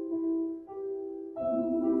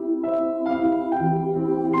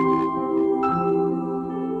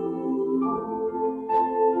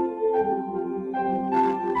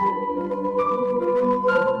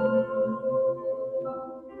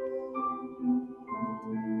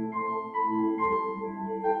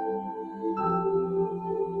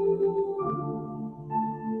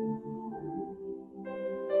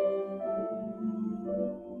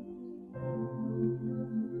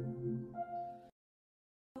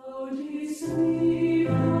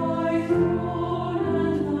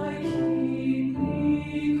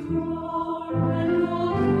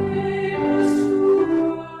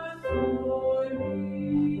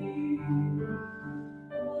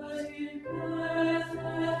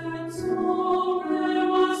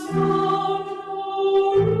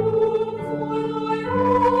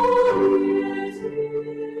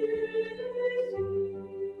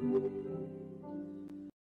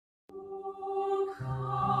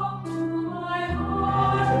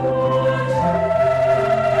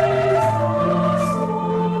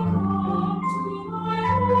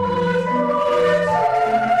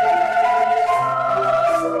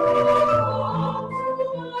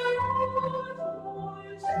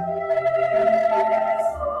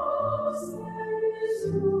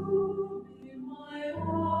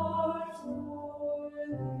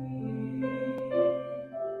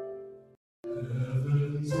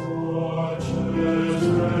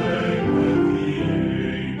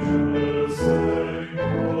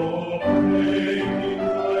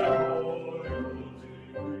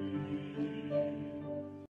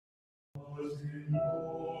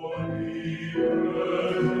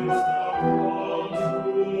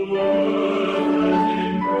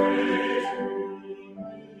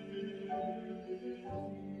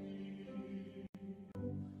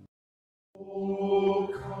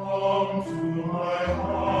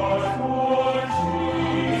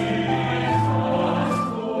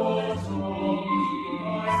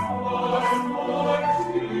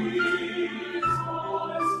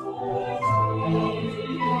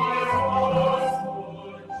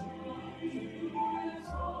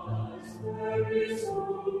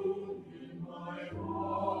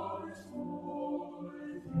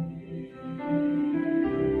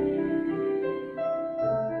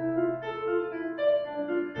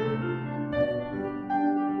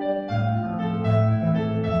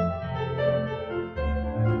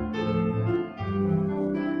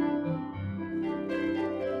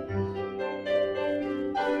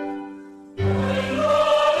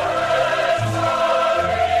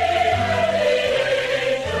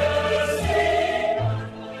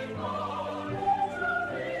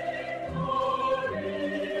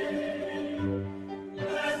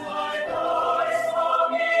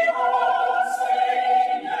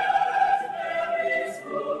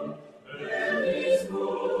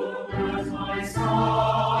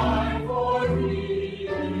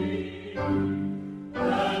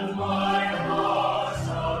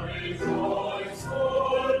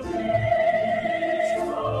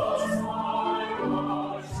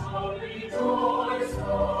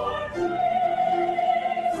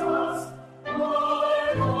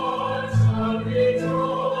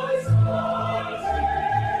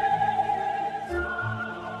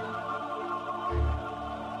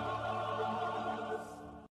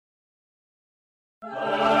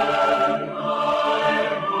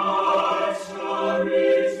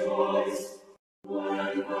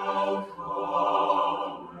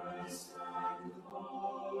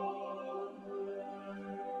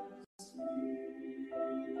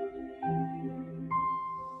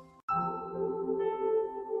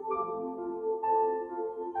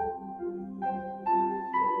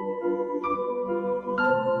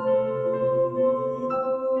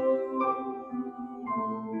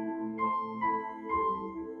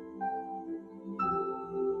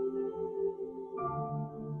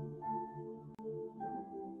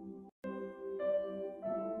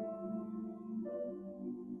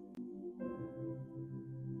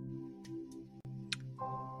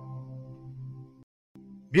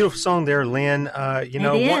 Beautiful song there, Lynn.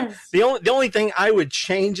 The only thing I would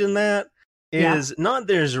change in that is not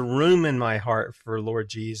there's room in my heart for Lord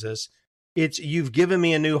Jesus. It's you've given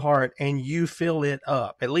me a new heart and you fill it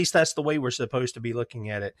up. At least that's the way we're supposed to be looking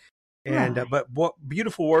at it. And but what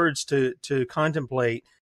beautiful words to contemplate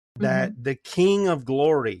that the King of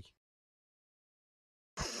Glory.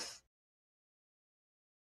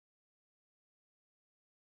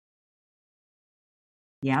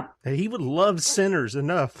 Yep. That he would love sinners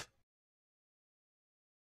enough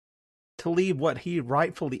to leave what he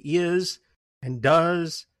rightfully is and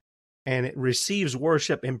does, and it receives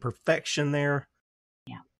worship in perfection there.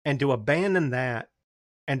 Yeah. And to abandon that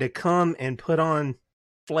and to come and put on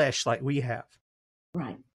flesh like we have.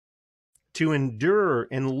 Right. To endure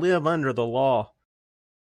and live under the law.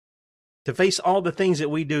 To face all the things that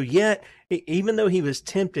we do. Yet, even though he was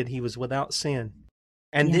tempted, he was without sin.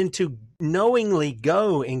 And then to knowingly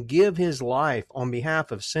go and give his life on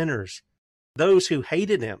behalf of sinners, those who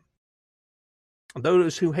hated him,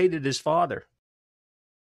 those who hated his Father.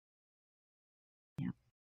 Yeah,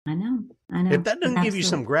 I know. If that doesn't give you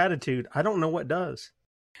some gratitude, I don't know what does.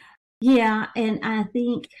 Yeah, and I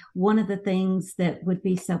think one of the things that would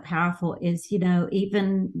be so powerful is,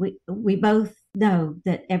 even we both know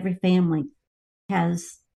that every family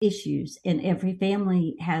has issues, and every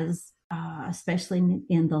family has, especially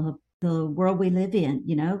in the world we live in,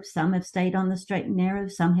 some have stayed on the straight and narrow,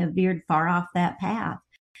 some have veered far off that path.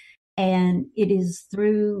 And it is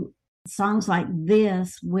through songs like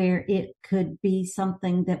this where it could be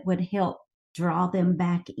something that would help draw them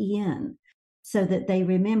back in so that they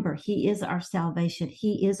remember he is our salvation.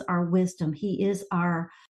 He is our wisdom. He is our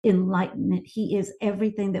enlightenment. He is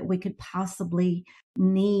everything that we could possibly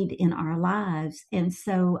need in our lives. And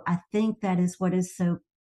so I think that is what is so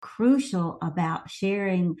crucial about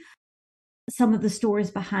sharing some of the stories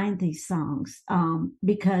behind these songs,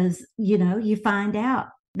 because, you find out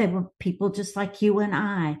they were people just like you and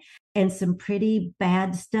I, and some pretty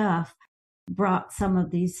bad stuff brought some of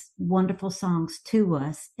these wonderful songs to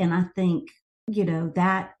us. And I think,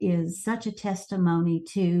 that is such a testimony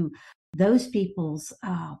to those people's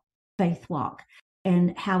faith walk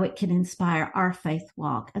and how it can inspire our faith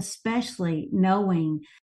walk, especially knowing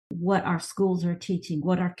what our schools are teaching,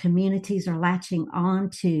 what our communities are latching on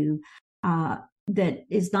to, that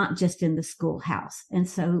is not just in the schoolhouse. And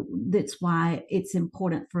so that's why it's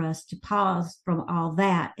important for us to pause from all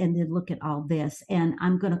that and then look at all this. And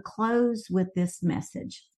I'm going to close with this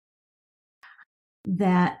message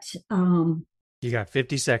that you got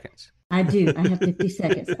 50 seconds. I do. I have 50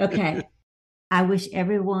 seconds. Okay. I wish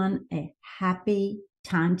everyone a happy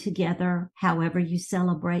time together. However you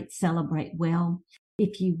celebrate well.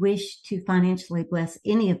 If you wish to financially bless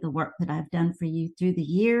any of the work that I've done for you through the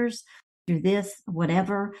years, through this,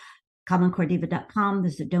 whatever, commoncorediva.com,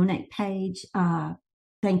 there's a donate page.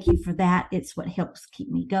 Thank you for that. It's what helps keep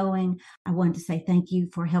me going. I wanted to say thank you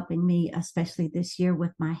for helping me, especially this year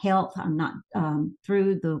with my health. I'm not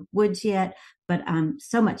through the woods yet, but I'm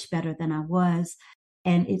so much better than I was.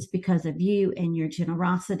 And it's because of you and your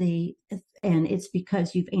generosity. And it's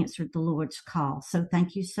because you've answered the Lord's call. So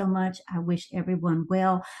thank you so much. I wish everyone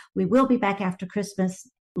well. We will be back after Christmas,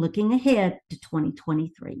 looking ahead to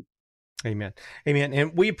 2023. Amen. Amen.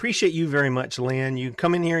 And we appreciate you very much, Lynn. You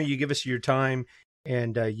come in here, you give us your time,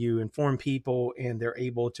 and you inform people, and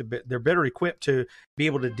they're better equipped to be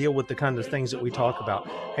able to deal with the kind of things that we talk about.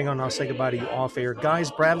 Hang on, I'll say goodbye to you off air.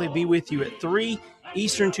 Guys, Bradley will be with you at 3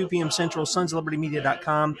 Eastern, 2 p.m. Central,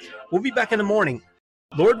 sonsoflibertymedia.com. We'll be back in the morning.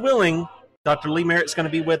 Lord willing, Dr. Lee Merritt's going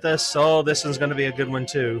to be with us. So this one's going to be a good one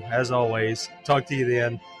too, as always. Talk to you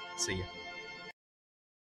then. See you.